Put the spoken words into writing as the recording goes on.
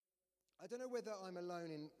don't know whether I'm alone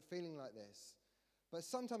in feeling like this, but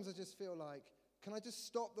sometimes I just feel like, can I just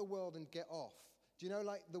stop the world and get off? Do you know,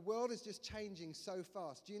 like, the world is just changing so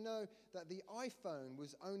fast. Do you know that the iPhone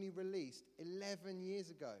was only released 11 years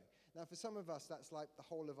ago? Now, for some of us, that's like the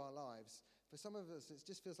whole of our lives. For some of us, it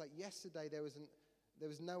just feels like yesterday there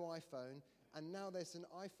was no iPhone, and now there's an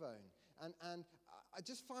iPhone. And I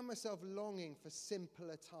just find myself longing for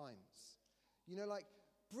simpler times. You know, like,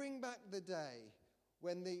 bring back the day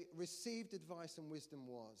when the received advice and wisdom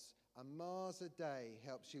was, a Mars a day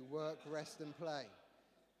helps you work, rest, and play.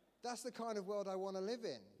 That's the kind of world I want to live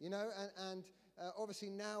in, you know, and obviously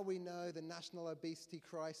now we know the national obesity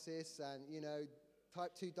crisis and, you know,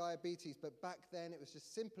 type 2 diabetes, but back then it was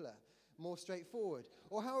just simpler, more straightforward.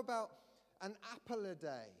 Or how about an apple a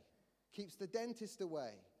day keeps the dentist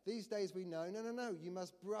away? These days we know, no, you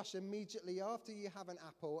must brush immediately after you have an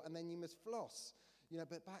apple and then you must floss. You know,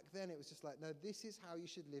 but back then it was just like, no, this is how you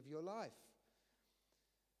should live your life.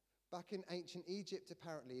 Back in ancient Egypt,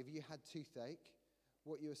 apparently, if you had toothache,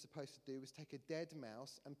 what you were supposed to do was take a dead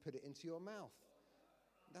mouse and put it into your mouth.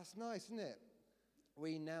 That's nice, isn't it?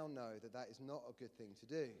 We now know that that is not a good thing to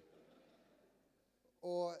do.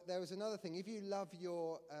 Or there was another thing. If you love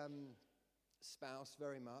your spouse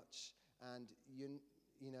very much and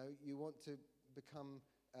you want to become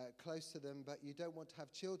close to them, but you don't want to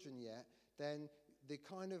have children yet, then the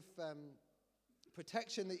kind of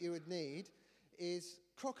protection that you would need is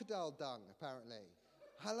crocodile dung, apparently.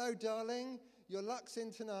 Hello, darling, your luck's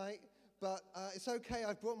in tonight, but it's okay,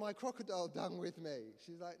 I've brought my crocodile dung with me.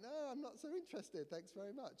 She's like, no, I'm not so interested, thanks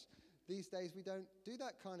very much. These days we don't do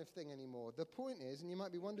that kind of thing anymore. The point is, and you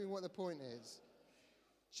might be wondering what the point is,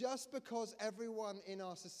 just because everyone in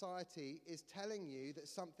our society is telling you that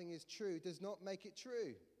something is true does not make it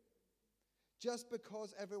true. Just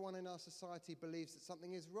because everyone in our society believes that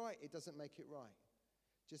something is right, it doesn't make it right.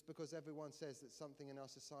 Just because everyone says that something in our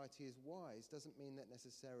society is wise doesn't mean that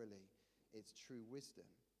necessarily it's true wisdom.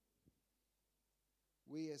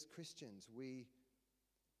 We as Christians, we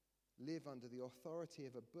live under the authority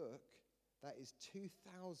of a book that is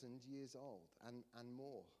 2,000 years old and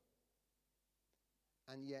more.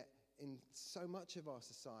 And yet, in so much of our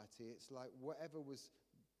society, it's like whatever was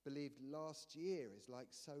believed last year is like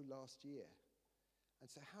so last year. And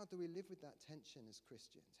so how do we live with that tension as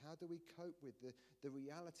Christians? How do we cope with the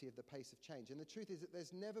reality of the pace of change? And the truth is that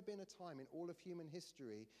there's never been a time in all of human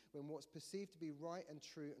history when what's perceived to be right and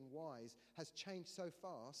true and wise has changed so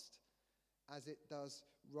fast as it does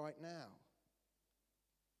right now.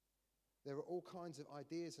 There are all kinds of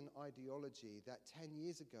ideas and ideology that 10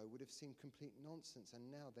 years ago would have seemed complete nonsense,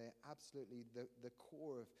 and now they're absolutely the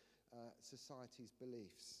core of society's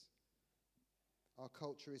beliefs. Our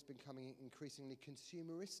culture is becoming increasingly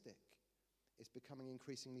consumeristic. It's becoming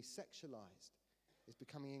increasingly sexualized. It's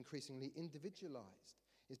becoming increasingly individualized.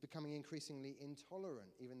 It's becoming increasingly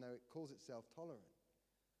intolerant, even though it calls itself tolerant.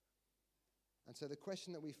 And so the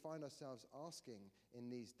question that we find ourselves asking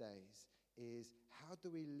in these days is, how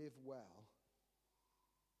do we live well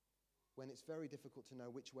when it's very difficult to know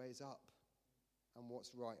which way is up and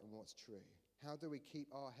what's right and what's true? How do we keep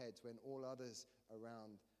our heads when all others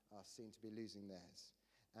around us seem to be losing theirs?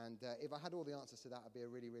 And if I had all the answers to that, I'd be a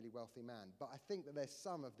really, really wealthy man. But I think that there's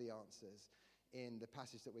some of the answers in the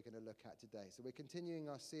passage that we're going to look at today. So we're continuing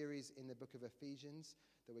our series in the book of Ephesians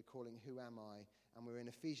that we're calling Who Am I? And we're in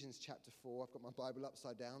Ephesians chapter 4. I've got my Bible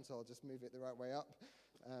upside down, so I'll just move it the right way up.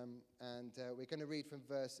 And we're going to read from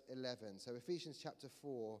verse 11. So Ephesians chapter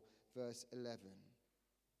 4, verse 11.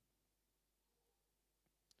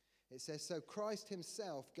 It says, "So Christ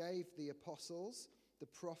himself gave the apostles, the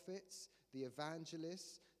prophets, the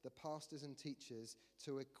evangelists, the pastors and teachers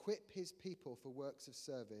to equip his people for works of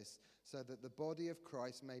service so that the body of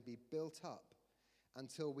Christ may be built up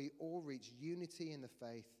until we all reach unity in the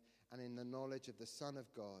faith and in the knowledge of the Son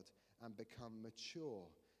of God and become mature,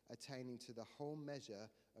 attaining to the whole measure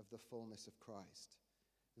of the fullness of Christ.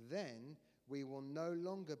 Then we will no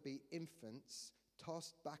longer be infants,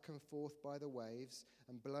 tossed back and forth by the waves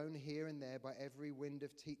and blown here and there by every wind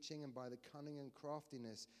of teaching and by the cunning and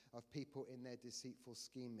craftiness of people in their deceitful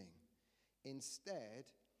scheming.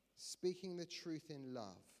 Instead, speaking the truth in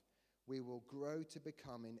love, we will grow to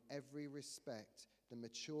become in every respect the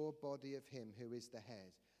mature body of him who is the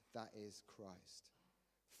head, that is Christ.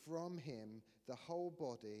 From him, the whole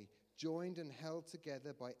body, joined and held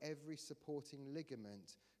together by every supporting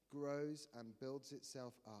ligament, grows and builds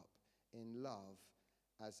itself up in love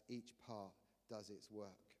as each part does its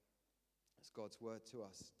work." That's God's word to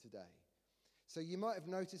us today. So you might have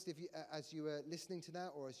noticed, as you were listening to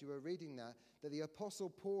that or as you were reading that the Apostle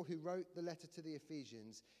Paul, who wrote the letter to the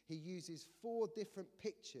Ephesians, he uses 4 different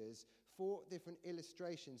pictures, 4 different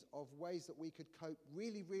illustrations of ways that we could cope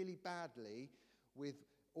really, really badly with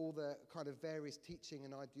all the kind of various teaching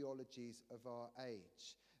and ideologies of our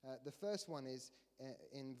age. The first one is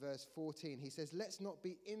in verse 14. He says, let's not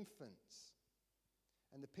be infants.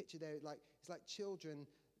 And the picture there, it's like children,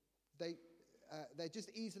 they're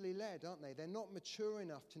just easily led, aren't they? They're not mature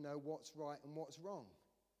enough to know what's right and what's wrong.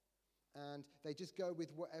 And they just go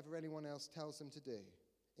with whatever anyone else tells them to do,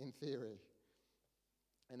 in theory.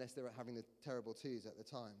 Unless they're having the terrible twos at the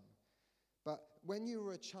time. But when you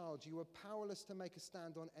were a child, you were powerless to make a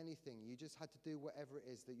stand on anything. You just had to do whatever it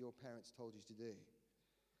is that your parents told you to do.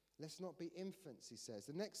 Let's not be infants, he says.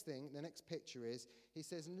 The next picture is, he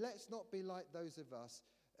says, let's not be like those of us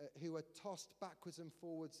who are tossed backwards and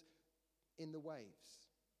forwards in the waves.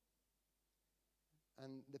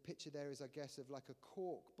 And the picture there is, I guess, of like a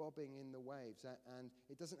cork bobbing in the waves. And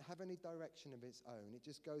it doesn't have any direction of its own. It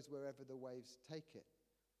just goes wherever the waves take it.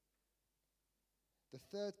 The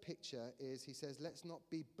third picture is, he says, let's not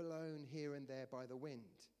be blown here and there by the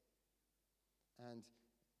wind. And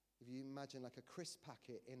if you imagine like a crisp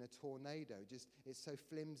packet in a tornado, it's so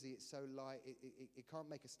flimsy, it's so light, it can't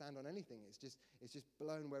make a stand on anything. It's just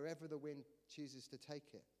blown wherever the wind chooses to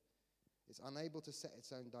take it. It's unable to set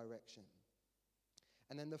its own direction.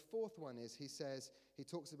 And then the fourth one is, he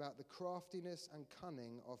talks about the craftiness and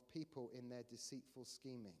cunning of people in their deceitful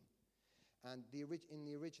scheming. And in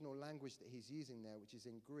the original language that he's using there, which is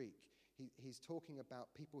in Greek, he's talking about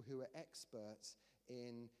people who are experts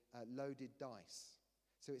in loaded dice.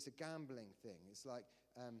 So it's a gambling thing. It's like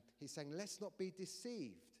he's saying, let's not be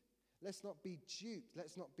deceived. Let's not be duped.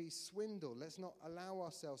 Let's not be swindled. Let's not allow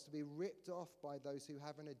ourselves to be ripped off by those who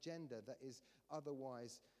have an agenda that is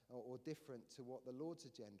otherwise or different to what the Lord's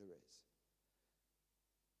agenda is.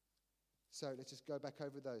 So let's just go back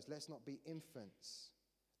over those. Let's not be infants.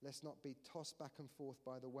 Let's not be tossed back and forth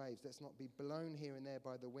by the waves. Let's not be blown here and there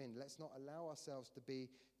by the wind. Let's not allow ourselves to be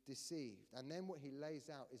deceived. And then what he lays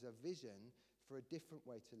out is a vision for a different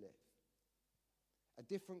way to live. A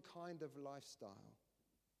different kind of lifestyle.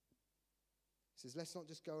 He says, let's not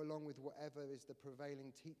just go along with whatever is the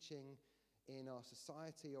prevailing teaching in our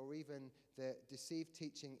society or even the deceived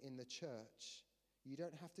teaching in the church. You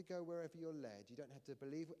don't have to go wherever you're led. You don't have to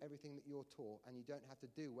believe everything that you're taught, and you don't have to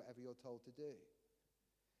do whatever you're told to do.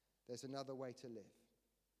 There's another way to live.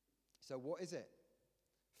 So what is it?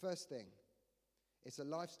 First thing, it's a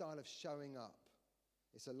lifestyle of showing up.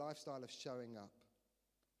 It's a lifestyle of showing up.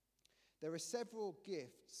 There are several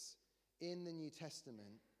gifts in the New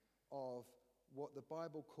Testament of what the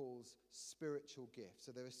Bible calls spiritual gifts.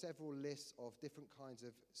 So there are several lists of different kinds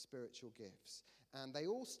of spiritual gifts. And they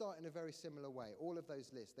all start in a very similar way. All of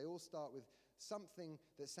those lists, they all start with something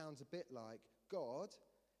that sounds a bit like God,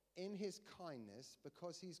 in his kindness,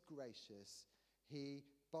 because he's gracious, he,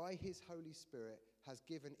 by his Holy Spirit, has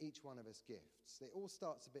given each one of us gifts. It all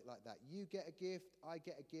starts a bit like that. You get a gift, I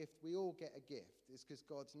get a gift, we all get a gift. It's because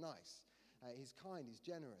God's nice. He's kind, he's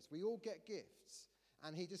generous. We all get gifts.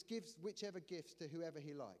 And he just gives whichever gifts to whoever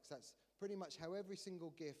he likes. That's pretty much how every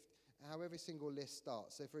single list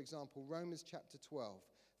starts. So, for example, Romans chapter 12,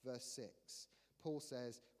 verse 6, Paul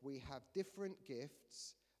says, we have different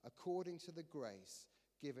gifts according to the grace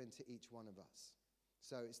given to each one of us.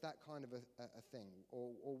 So it's that kind of a thing.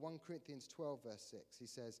 Or 1 Corinthians 12, verse 6, he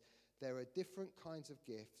says, there are different kinds of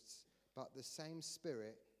gifts, but the same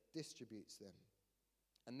Spirit distributes them.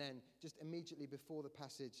 And then just immediately before the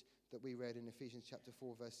passage that we read in Ephesians chapter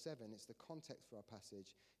 4, verse 7, it's the context for our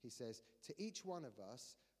passage. He says, to each one of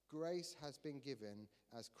us, grace has been given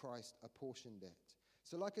as Christ apportioned it.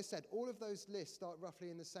 So like I said, all of those lists start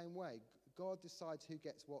roughly in the same way. God decides who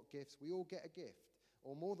gets what gifts. We all get a gift,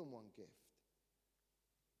 or more than one gift.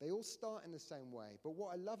 They all start in the same way. But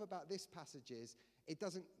what I love about this passage is it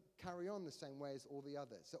doesn't carry on the same way as all the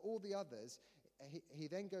others. So all the others, he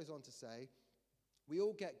then goes on to say, we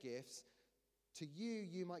all get gifts. To you,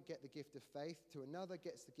 you might get the gift of faith. To another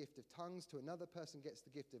gets the gift of tongues. To another person gets the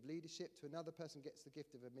gift of leadership. To another person gets the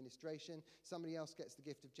gift of administration. Somebody else gets the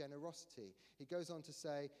gift of generosity. He goes on to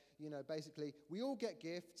say, basically, we all get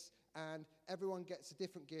gifts and everyone gets a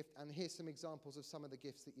different gift. And here's some examples of some of the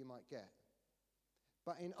gifts that you might get.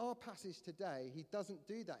 But in our passage today, he doesn't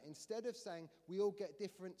do that. Instead of saying we all get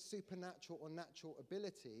different supernatural or natural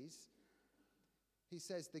abilities, he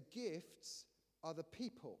says the gifts are the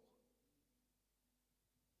people.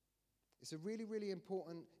 It's a really, really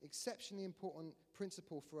important, exceptionally important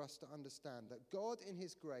principle for us to understand, that God in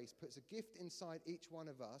his grace puts a gift inside each one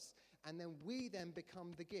of us, and then we then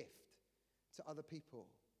become the gift. to other people.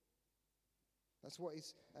 That's what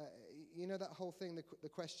he's, that whole thing, the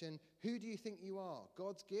question, who do you think you are?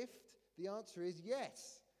 God's gift? The answer is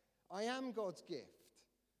yes, I am God's gift.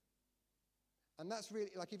 And that's really,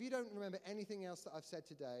 like, if you don't remember anything else that I've said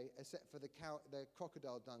today, except for the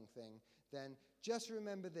crocodile dung thing, then just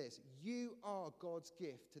remember this. You are God's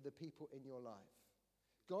gift to the people in your life.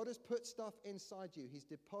 God has put stuff inside you. He's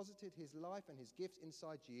deposited his life and his gifts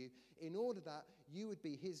inside you in order that you would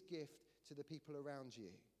be his gift to the people around you.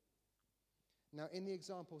 Now, in the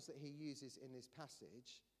examples that he uses in this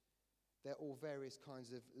passage, they're all various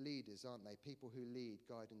kinds of leaders, aren't they? People who lead,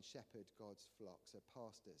 guide, and shepherd God's flock. So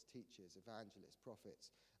pastors, teachers, evangelists,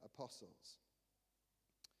 prophets, apostles.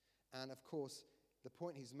 And of course, the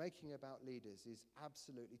point he's making about leaders is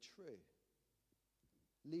absolutely true.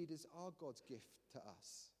 Leaders are God's gift to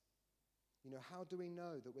us. How do we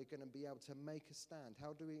know that we're going to be able to make a stand?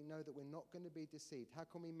 How do we know that we're not going to be deceived? How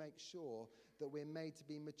can we make sure that we're made to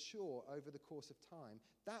be mature over the course of time?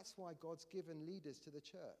 That's why God's given leaders to the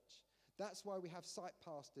church. That's why we have site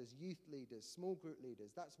pastors, youth leaders, small group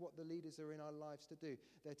leaders. That's what the leaders are in our lives to do.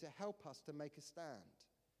 They're to help us to make a stand.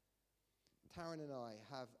 Taryn and I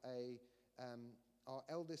have our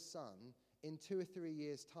eldest son. In 2 or 3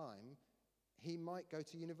 years' time, he might go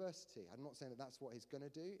to university. I'm not saying that that's what he's going to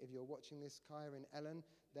do. If you're watching this, Kaya and Ellen,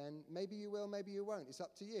 then maybe you will, maybe you won't. It's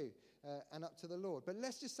up to you and up to the Lord. But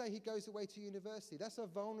let's just say he goes away to university. That's a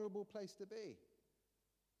vulnerable place to be.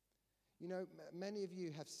 Many of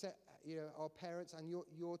you have set, our parents and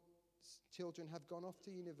your children have gone off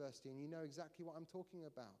to university, and you know exactly what I'm talking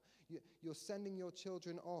about. You're sending your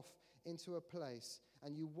children off into a place,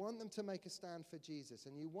 and you want them to make a stand for Jesus,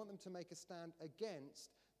 and you want them to make a stand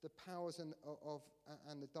against the powers and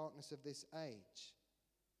the darkness of this age.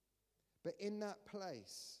 But in that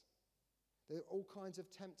place, there are all kinds of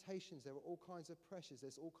temptations, there are all kinds of pressures,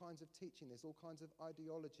 there's all kinds of teaching, there's all kinds of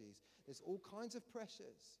ideologies, there's all kinds of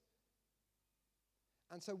pressures.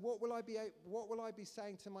 And so what will I be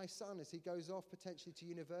saying to my son as he goes off potentially to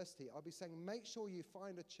university? I'll be saying, make sure you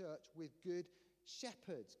find a church with good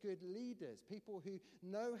shepherds, good leaders, people who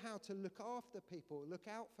know how to look after people, look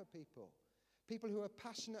out for people. People who are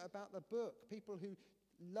passionate about the book, people who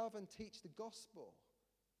love and teach the gospel,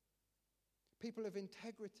 people of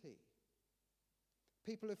integrity,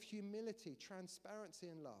 people of humility, transparency,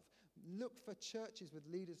 and love. Look for churches with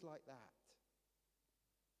leaders like that.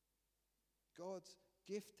 God's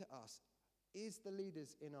gift to us is the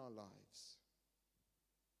leaders in our lives.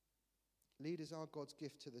 Leaders are God's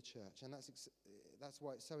gift to the church, and that's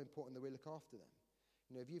why it's so important that we look after them.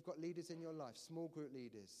 If you've got leaders in your life, small group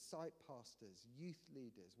leaders, site pastors, youth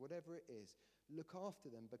leaders, whatever it is, look after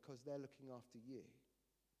them because they're looking after you.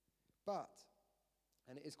 But,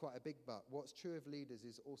 and it is quite a big but, what's true of leaders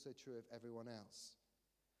is also true of everyone else.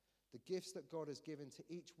 The gifts that God has given to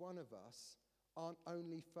each one of us aren't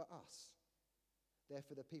only for us. They're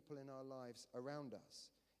for the people in our lives around us.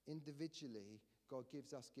 Individually, God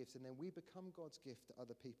gives us gifts, and then we become God's gift to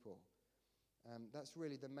other people. That's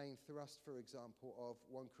really the main thrust, for example, of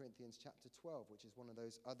 1 Corinthians chapter 12, which is one of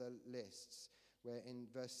those other lists, where in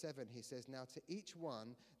verse 7 he says, "Now to each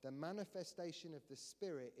one the manifestation of the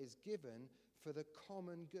Spirit is given for the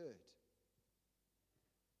common good."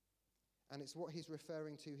 And it's what he's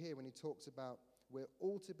referring to here when he talks about we're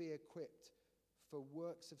all to be equipped for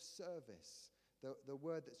works of service. The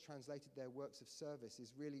word that's translated there, works of service,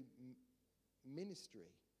 is really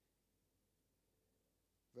ministry.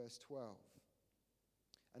 Verse 12.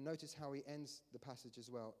 And notice how he ends the passage as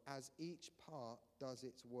well. As each part does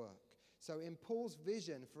its work. So in Paul's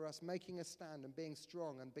vision for us making a stand and being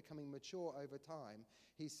strong and becoming mature over time,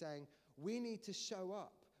 he's saying we need to show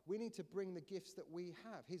up. We need to bring the gifts that we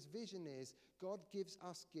have. His vision is God gives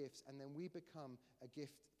us gifts, and then we become a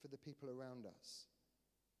gift for the people around us.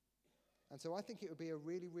 And so I think it would be a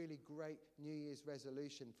really, really great New Year's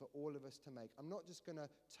resolution for all of us to make. I'm not just going to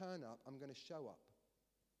turn up, I'm going to show up.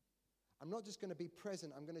 I'm not just going to be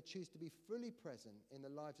present, I'm going to choose to be fully present in the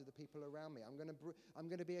lives of the people around me. I'm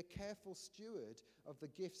going to be a careful steward of the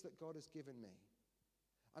gifts that God has given me.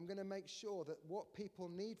 I'm going to make sure that what people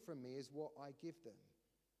need from me is what I give them.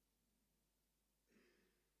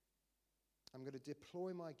 I'm going to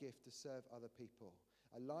deploy my gift to serve other people.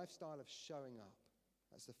 A lifestyle of showing up.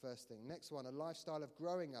 That's the first thing. Next one, a lifestyle of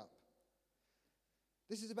growing up.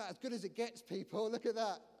 This is about as good as it gets, people. Look at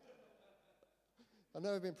that. I've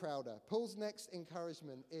never been prouder. Paul's next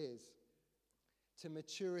encouragement is to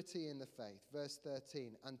maturity in the faith. Verse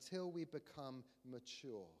 13, until we become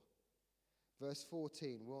mature. Verse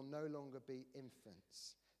 14, we'll no longer be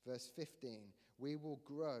infants. Verse 15, we will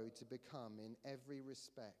grow to become in every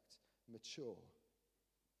respect mature.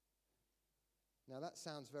 Now, that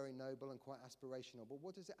sounds very noble and quite aspirational, but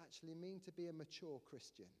what does it actually mean to be a mature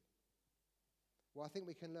Christian? Well, I think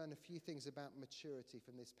we can learn a few things about maturity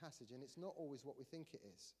from this passage, and it's not always what we think it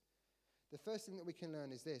is. The first thing that we can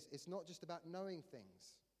learn is this: it's not just about knowing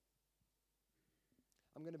things.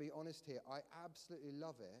 I'm going to be honest here. I absolutely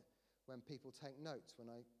love it when people take notes when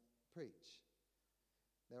I preach.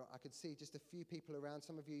 I could see just a few people around.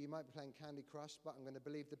 Some of you might be playing Candy Crush, but I'm going to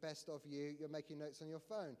believe the best of you. You're making notes on your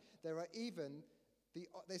phone. There's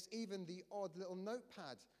even the odd little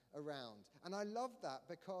notepad around. And I love that,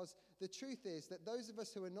 because the truth is that those of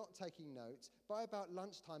us who are not taking notes, by about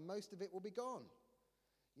lunchtime, most of it will be gone.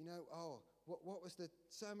 You know, what was the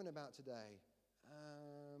sermon about today?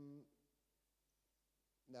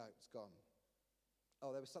 No, it's gone.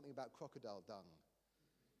 Oh, there was something about crocodile dung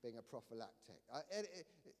being a prophylactic.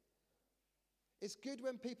 It's good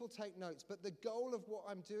when people take notes, but the goal of what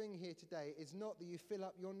I'm doing here today is not that you fill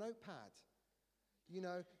up your notepad. You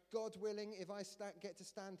know, God willing, if I get to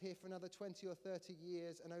stand here for another 20 or 30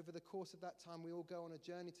 years, and over the course of that time we all go on a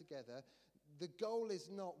journey together, the goal is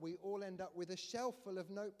not we all end up with a shelf full of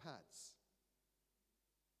notepads.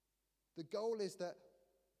 The goal is that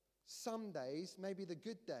some days, maybe the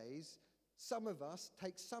good days, some of us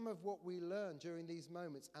take some of what we learn during these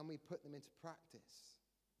moments and we put them into practice.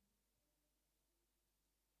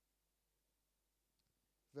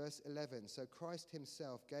 Verse 11, so Christ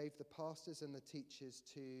himself gave the pastors and the teachers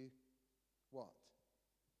to what?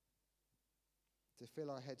 To fill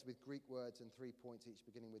our heads with Greek words and 3 points each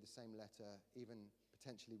beginning with the same letter, even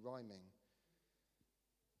potentially rhyming.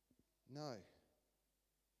 No.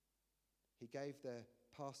 He gave the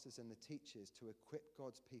pastors and the teachers to equip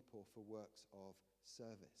God's people for works of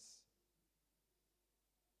service.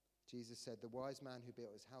 Jesus said, the wise man who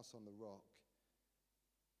built his house on the rock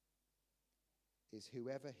is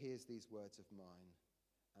whoever hears these words of mine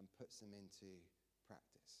and puts them into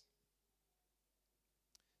practice.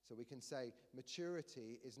 So we can say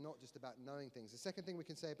maturity is not just about knowing things. The second thing we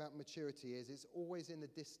can say about maturity is it's always in the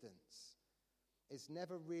distance. It's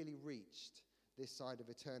never really reached this side of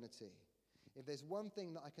eternity. If there's one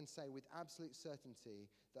thing that I can say with absolute certainty,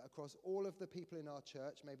 that across all of the people in our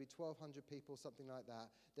church, maybe 1,200 people, something like that,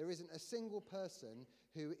 there isn't a single person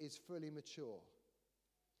who is fully mature.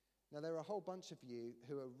 Now, there are a whole bunch of you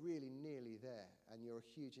who are really nearly there, and you're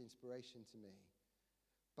a huge inspiration to me.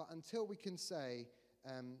 But until we can say,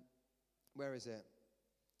 where is it?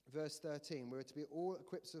 Verse 13, we're to be all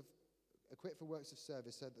equipped for works of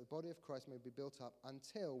service, so that the body of Christ may be built up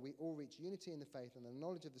until we all reach unity in the faith and the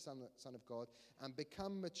knowledge of the Son of God and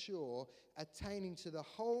become mature, attaining to the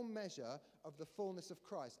whole measure of the fullness of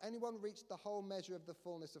Christ. Anyone reached the whole measure of the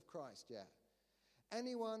fullness of Christ yet?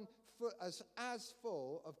 Anyone as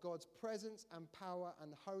full of God's presence and power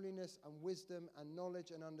and holiness and wisdom and knowledge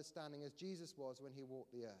and understanding as Jesus was when he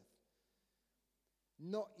walked the earth?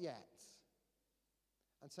 Not yet.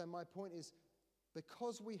 And so my point is,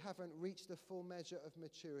 because we haven't reached the full measure of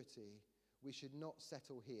maturity, we should not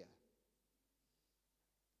settle here.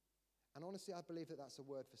 And honestly, I believe that that's a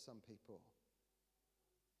word for some people.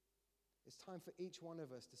 It's time for each one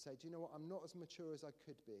of us to say, do you know what? I'm not as mature as I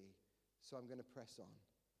could be, so I'm going to press on.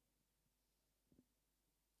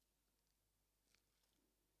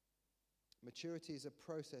 Maturity is a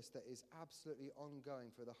process that is absolutely ongoing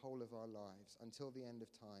for the whole of our lives until the end of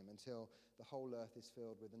time, until the whole earth is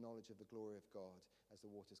filled with the knowledge of the glory of God as the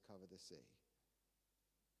waters cover the sea.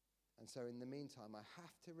 And so in the meantime, I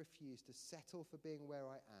have to refuse to settle for being where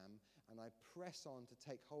I am, and I press on to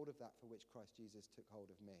take hold of that for which Christ Jesus took hold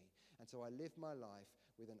of me. And so I live my life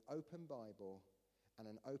with an open Bible and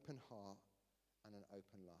an open heart and an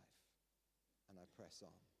open life. And I press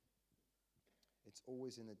on. It's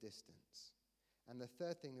always in the distance. And the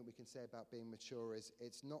third thing that we can say about being mature is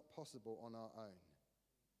it's not possible on our own.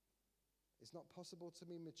 It's not possible to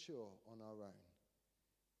be mature on our own.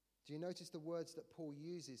 Do you notice the words that Paul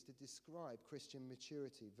uses to describe Christian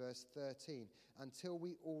maturity? Verse 13, until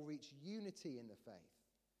we all reach unity in the faith.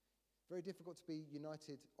 Very difficult to be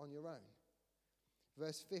united on your own.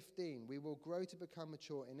 Verse 15, we will grow to become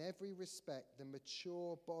mature in every respect, the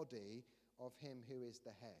mature body of him who is the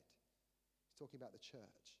head. He's talking about the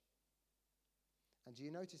church. And do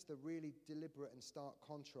you notice the really deliberate and stark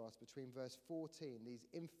contrast between verse 14, these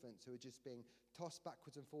infants who are just being tossed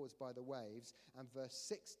backwards and forwards by the waves, and verse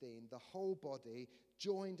 16, the whole body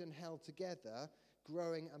joined and held together,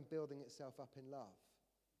 growing and building itself up in love?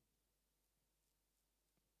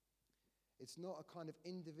 It's not a kind of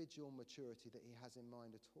individual maturity that he has in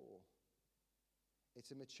mind at all.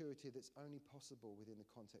 It's a maturity that's only possible within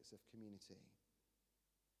the context of community.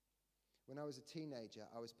 When I was a teenager,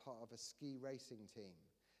 I was part of a ski racing team.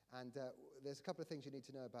 And there's a couple of things you need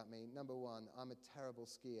to know about me. Number one, I'm a terrible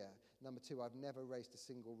skier. Number two, I've never raced a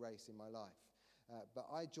single race in my life. But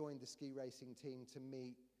I joined the ski racing team to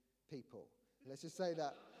meet people. Let's just say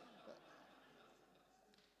that.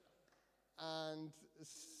 And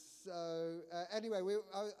so, anyway,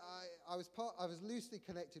 I was loosely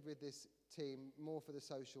connected with this team, more for the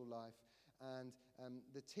social life. And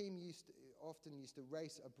the team often used to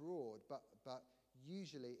race abroad, but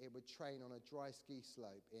usually it would train on a dry ski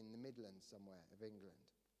slope in the Midlands somewhere of England.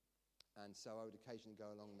 And so I would occasionally go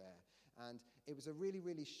along there. And it was a really,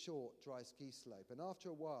 really short dry ski slope. And after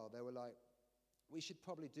a while, they were like, we should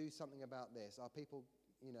probably do something about this. Our people,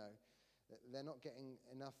 they're not getting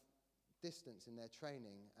enough distance in their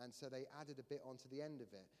training. And so they added a bit onto the end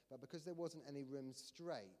of it. But because there wasn't any room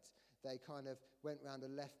straight, they kind of went round a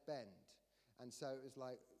left bend. And so it was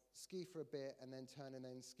like ski for a bit and then turn and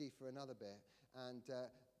then ski for another bit. And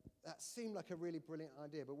that seemed like a really brilliant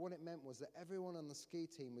idea, but what it meant was that everyone on the ski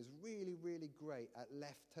team was really, really great at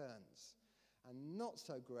left turns and not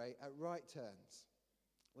so great at right turns,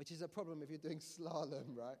 which is a problem if you're doing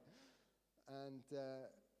slalom, right? And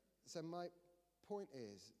so my point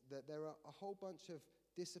is that there are a whole bunch of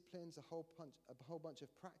disciplines, a whole bunch of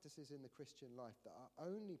practices in the Christian life that are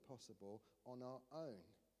only possible on our own.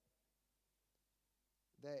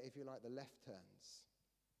 They're, if you like, the left turns.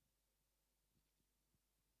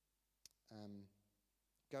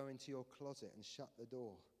 Go into your closet and shut the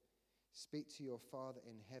door. Speak to your Father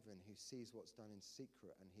in heaven who sees what's done in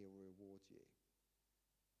secret, and he'll reward you.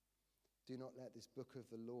 Do not let this book of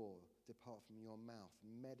the law depart from your mouth.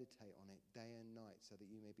 Meditate on it day and night so that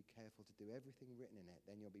you may be careful to do everything written in it.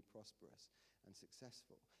 Then you'll be prosperous and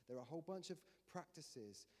successful. There are a whole bunch of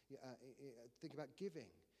practices. Think about giving.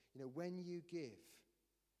 When you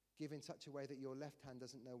give in such a way that your left hand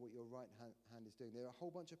doesn't know what your right hand is doing. There are a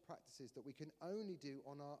whole bunch of practices that we can only do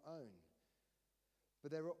on our own.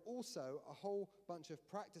 But there are also a whole bunch of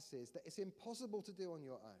practices that it's impossible to do on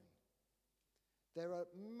your own. There are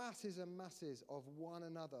masses and masses of one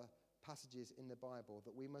another passages in the Bible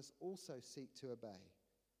that we must also seek to obey.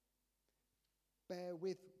 Bear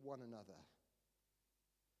with one another.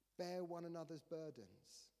 Bear one another's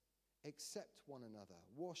burdens. Accept one another.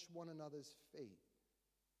 Wash one another's feet.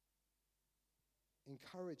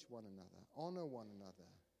 Encourage one another, honor one another,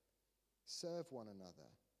 serve one another.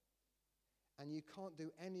 And you can't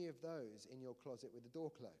do any of those in your closet with the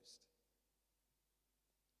door closed.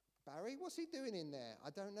 Barry, what's he doing in there?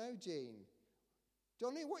 I don't know, Jean.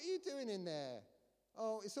 Johnny, what are you doing in there?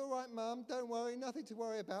 Oh, it's all right, Mum. Don't worry, nothing to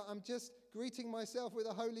worry about. I'm just greeting myself with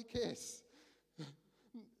a holy kiss.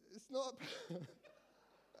 It's not...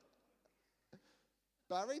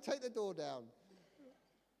 Barry, take the door down.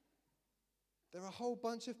 There are a whole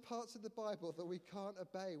bunch of parts of the Bible that we can't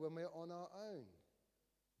obey when we're on our own.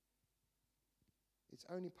 It's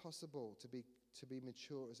only possible to be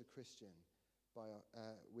mature as a Christian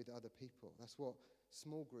with other people. That's what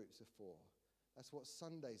small groups are for. That's what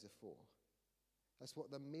Sundays are for. That's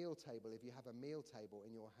what the meal table, if you have a meal table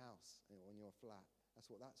in your house or in your flat, that's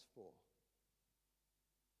what that's for.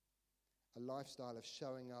 A lifestyle of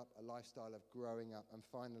showing up, a lifestyle of growing up, and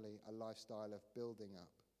finally, a lifestyle of building up.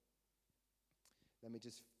 Let me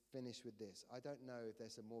just finish with this. I don't know if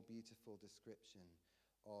there's a more beautiful description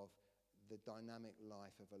of the dynamic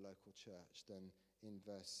life of a local church than in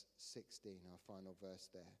verse 16, our final verse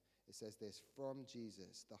there. It says this, from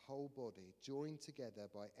Jesus, the whole body, joined together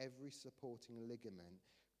by every supporting ligament,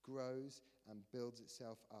 grows and builds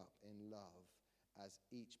itself up in love as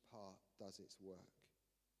each part does its work.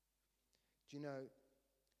 Do you know,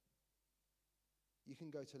 you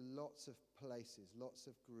can go to lots of places, lots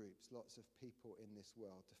of groups, lots of people in this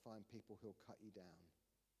world to find people who'll cut you down.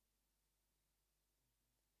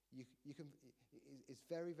 It's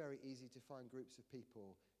very, very easy to find groups of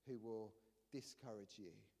people who will discourage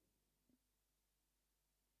you.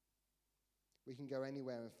 We can go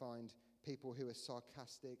anywhere and find people who are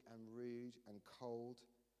sarcastic and rude and cold,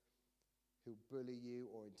 who bully you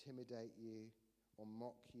or intimidate you or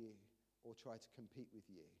mock you or try to compete with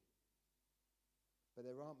you. But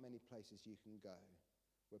there aren't many places you can go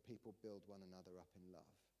where people build one another up in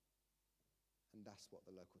love. And that's what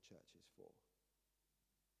the local church is for.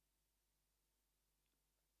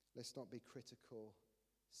 Let's not be critical,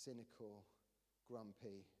 cynical,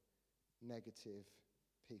 grumpy, negative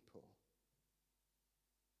people.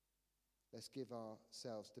 Let's give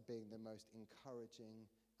ourselves to being the most encouraging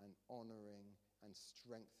and honoring and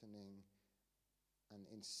strengthening and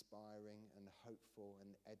inspiring and hopeful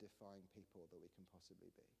and edifying people that we can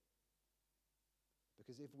possibly be.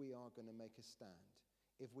 Because if we are going to make a stand,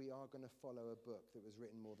 if we are going to follow a book that was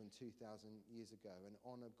written more than 2,000 years ago and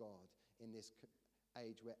honor God in this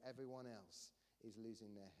age where everyone else is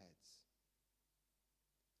losing their heads,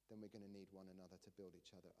 then we're going to need one another to build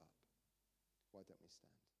each other up. Why don't we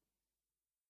stand?